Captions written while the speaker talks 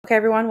Okay,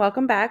 everyone,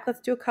 welcome back.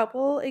 Let's do a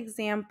couple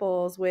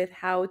examples with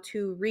how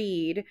to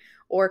read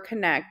or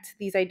connect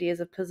these ideas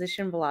of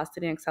position,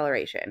 velocity, and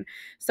acceleration.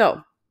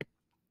 So,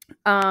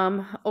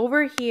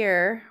 over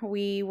here,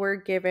 we are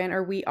given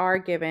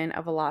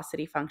a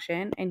velocity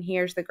function, and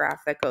here's the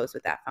graph that goes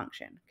with that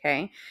function,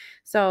 okay?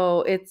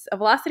 So it's a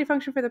velocity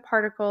function for the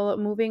particle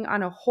moving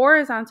on a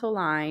horizontal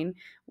line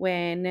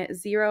when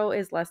 0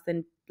 is less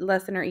than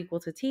or equal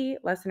to t,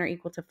 less than or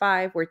equal to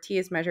 5, where t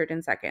is measured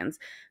in seconds.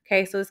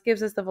 Okay, so this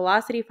gives us the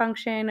velocity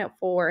function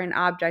for an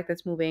object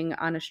that's moving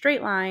on a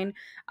straight line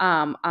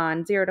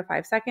on 0 to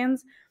 5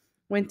 seconds.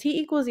 When t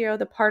equals 0,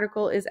 the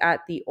particle is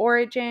at the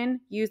origin.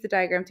 Use the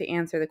diagram to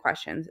answer the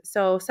questions.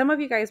 So some of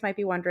you guys might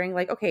be wondering,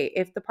 like, okay,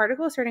 if the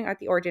particle is starting at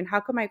the origin, how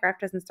come my graph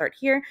doesn't start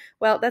here?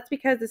 Well, that's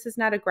because this is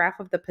not a graph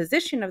of the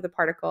position of the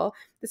particle.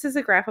 This is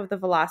a graph of the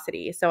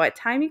velocity. So at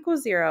time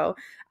equals 0,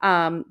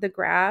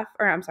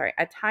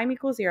 at time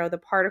equals 0, the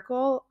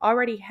particle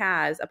already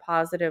has a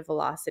positive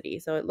velocity.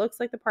 So it looks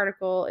like the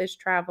particle is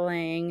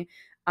traveling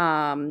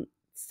 7,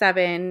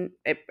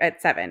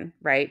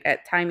 right?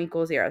 At time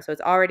equals 0. So it's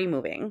already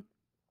moving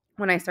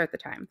when I start the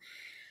time.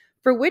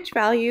 For which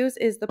values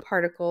is the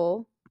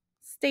particle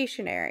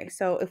stationary?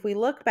 So if we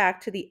look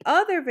back to the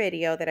other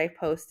video that I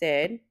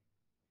posted,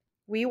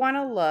 we want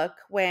to look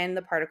when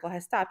the particle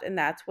has stopped, and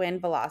that's when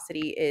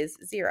velocity is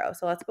 0.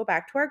 So let's go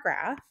back to our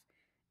graph.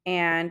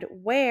 And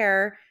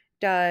where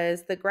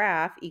does the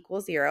graph equal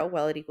 0?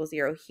 Well, it equals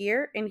 0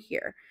 here and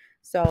here.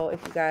 So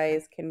if you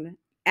guys can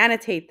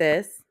annotate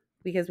this,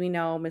 because we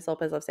know Ms.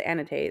 Lopez loves to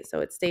annotate. So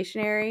it's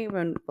stationary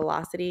when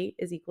velocity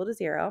is equal to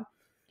 0.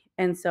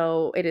 And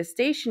so it is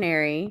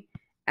stationary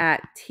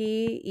at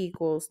t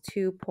equals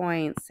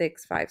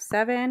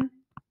 2.657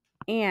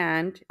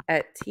 and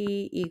at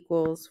t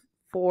equals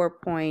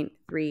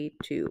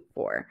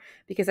 4.324,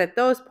 because at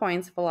those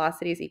points,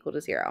 velocity is equal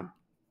to 0.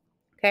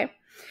 Okay,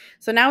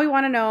 so now we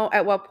want to know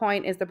at what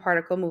point is the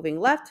particle moving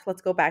left.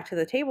 Let's go back to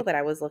the table that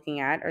I was looking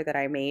at, or that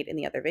I made in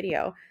the other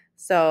video.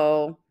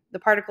 So the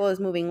particle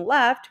is moving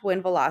left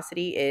when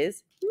velocity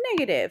is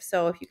negative.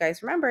 So if you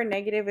guys remember,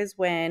 negative is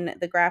when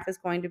the graph is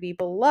going to be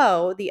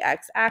below the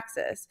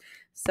x-axis.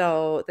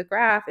 So the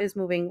graph is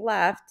moving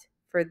left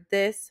for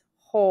this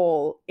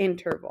whole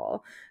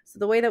interval. So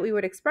the way that we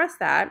would express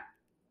that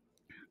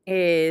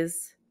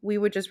is we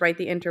would just write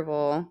the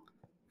interval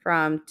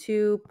from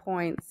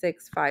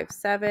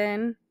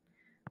 2.657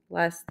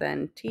 less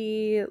than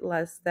t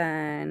less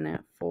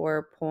than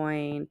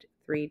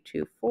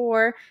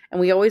 4.324. And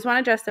we always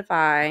want to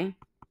justify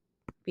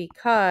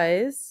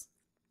because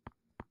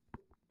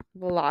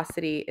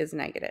velocity is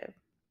negative.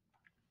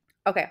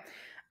 Okay.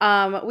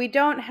 We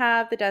don't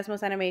have the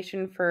Desmos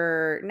animation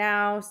for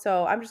now,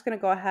 so I'm just going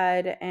to go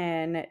ahead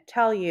and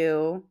tell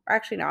you, or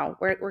actually no,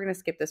 we're going to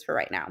skip this for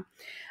right now.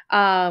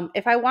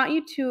 If I want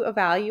you to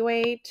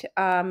evaluate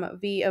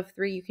V of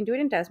 3, you can do it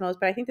in Desmos,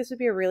 but I think this would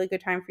be a really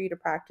good time for you to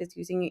practice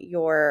using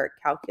your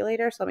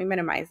calculator. So let me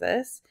minimize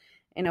this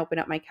and open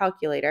up my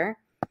calculator.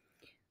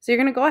 So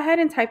you're going to go ahead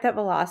and type that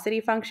velocity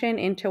function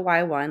into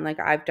Y1 like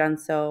I've done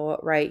so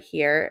right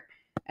here.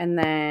 And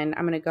then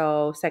I'm going to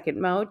go second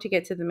mode to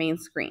get to the main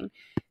screen.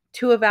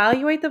 To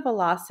evaluate the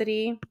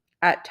velocity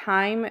at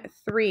time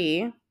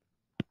 3,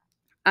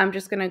 I'm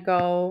just going to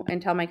go and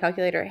tell my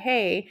calculator,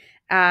 hey,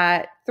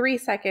 at 3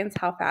 seconds,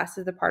 how fast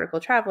is the particle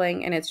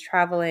traveling? And it's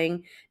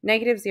traveling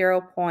negative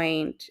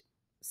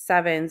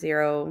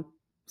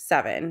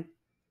 0.707.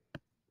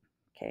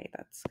 Okay,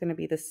 that's going to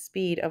be the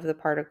speed of the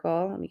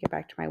particle. Let me get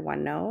back to my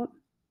OneNote.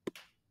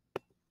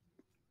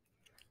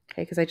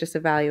 Okay, because I just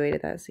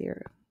evaluated that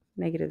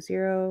negative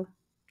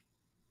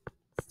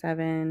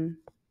 0.707.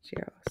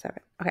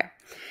 Okay,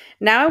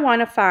 now I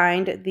want to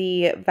find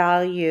the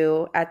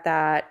value at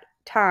that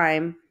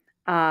time,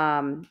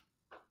 but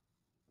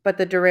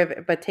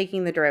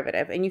taking the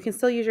derivative, and you can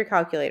still use your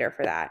calculator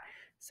for that.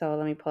 So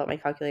let me pull up my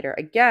calculator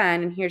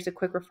again, and here's a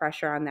quick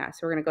refresher on that.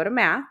 So we're going to go to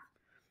math.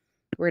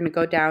 We're going to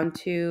go down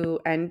to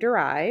and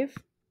derive.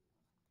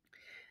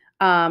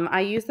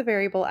 I use the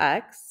variable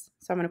x,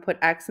 so I'm going to put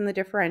x in the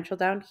differential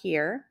down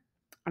here.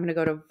 I'm going to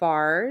go to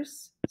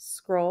vars,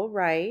 scroll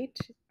right.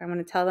 I'm going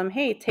to tell them,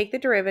 hey, take the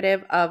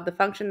derivative of the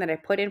function that I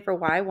put in for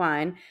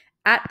y1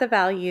 at the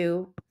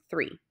value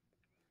 3.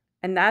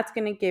 And that's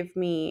going to give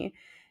me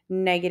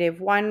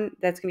negative 1.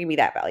 That's going to give me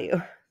that value.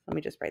 Let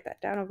me just write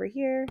that down over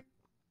here.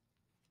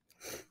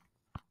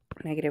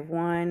 Negative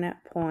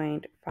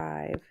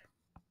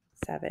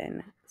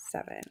 1.577.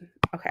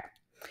 Okay.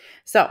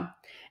 So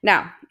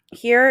now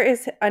here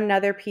is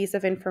another piece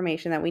of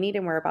information that we need,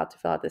 and we're about to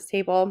fill out this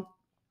table,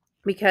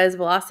 because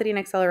velocity and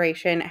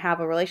acceleration have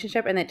a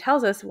relationship, and it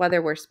tells us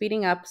whether we're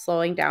speeding up,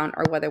 slowing down,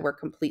 or whether we're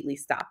completely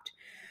stopped.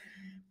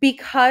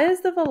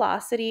 Because the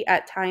velocity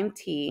at time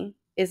t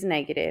is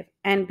negative,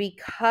 and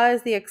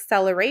because the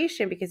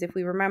acceleration, because if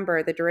we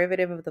remember, the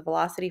derivative of the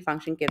velocity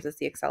function gives us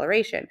the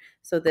acceleration.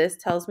 So this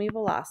tells me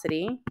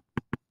velocity.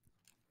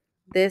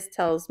 This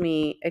tells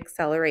me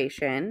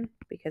acceleration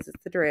because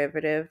it's the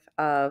derivative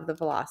of the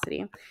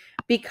velocity.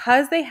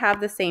 Because they have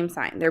the same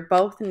sign, they're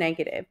both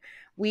negative,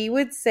 we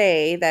would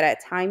say that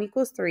at time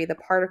equals 3, the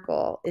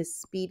particle is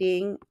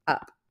speeding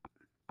up.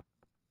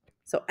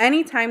 So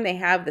anytime they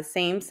have the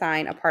same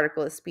sign, a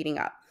particle is speeding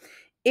up.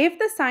 If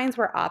the signs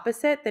were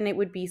opposite, then it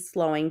would be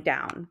slowing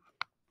down.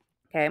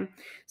 Okay,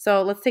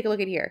 so let's take a look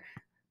at here.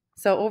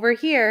 So over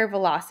here,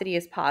 velocity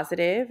is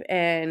positive,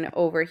 and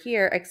over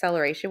here,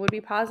 acceleration would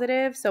be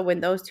positive. So when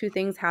those two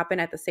things happen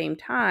at the same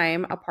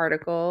time, a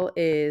particle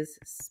is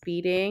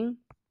speeding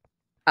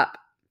up.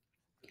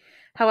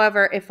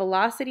 However, if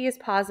velocity is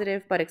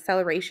positive but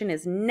acceleration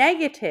is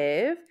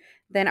negative,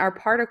 then our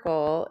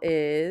particle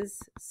is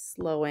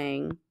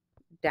slowing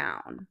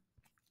down.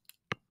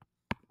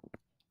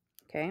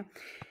 Okay.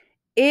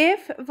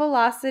 If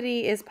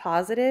velocity is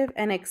positive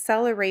and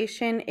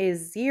acceleration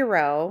is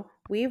 0,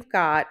 we've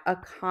got a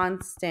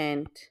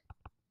constant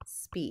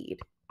speed.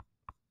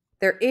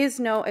 There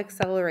is no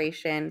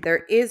acceleration.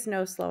 There is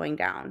no slowing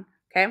down.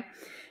 Okay.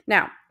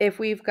 Now, if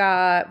we've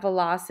got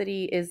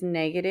velocity is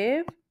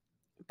negative,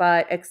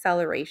 but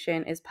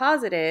acceleration is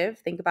positive,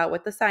 think about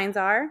what the signs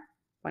are.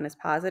 One is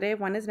positive,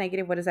 one is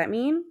negative. What does that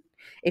mean?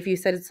 If you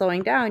said it's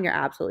slowing down, you're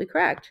absolutely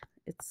correct.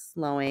 It's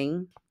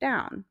slowing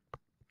down.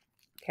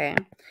 Okay.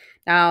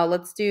 Now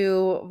let's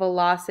do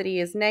velocity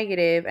is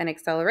negative and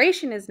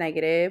acceleration is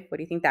negative. What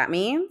do you think that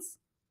means?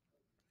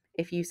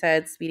 If you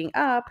said speeding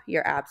up,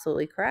 you're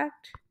absolutely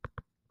correct.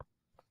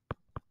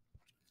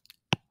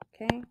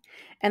 Okay.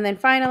 And then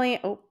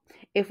finally,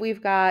 if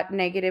we've got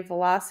negative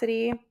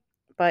velocity,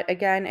 but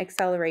again,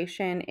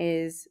 acceleration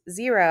is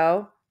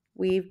 0,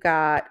 we've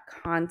got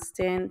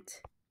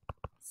constant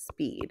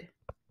speed.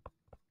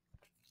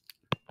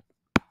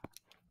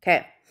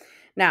 Okay.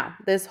 Now,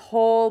 this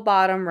whole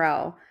bottom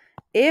row,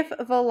 if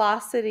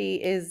velocity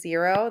is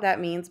 0, that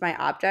means my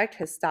object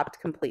has stopped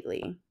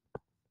completely.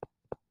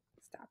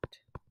 Stopped.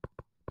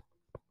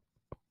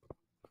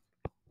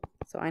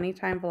 So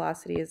anytime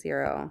velocity is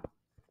 0,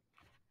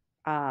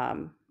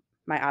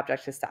 my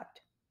object has stopped.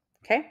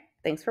 Okay,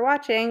 thanks for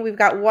watching. We've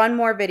got one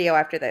more video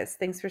after this.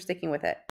 Thanks for sticking with it.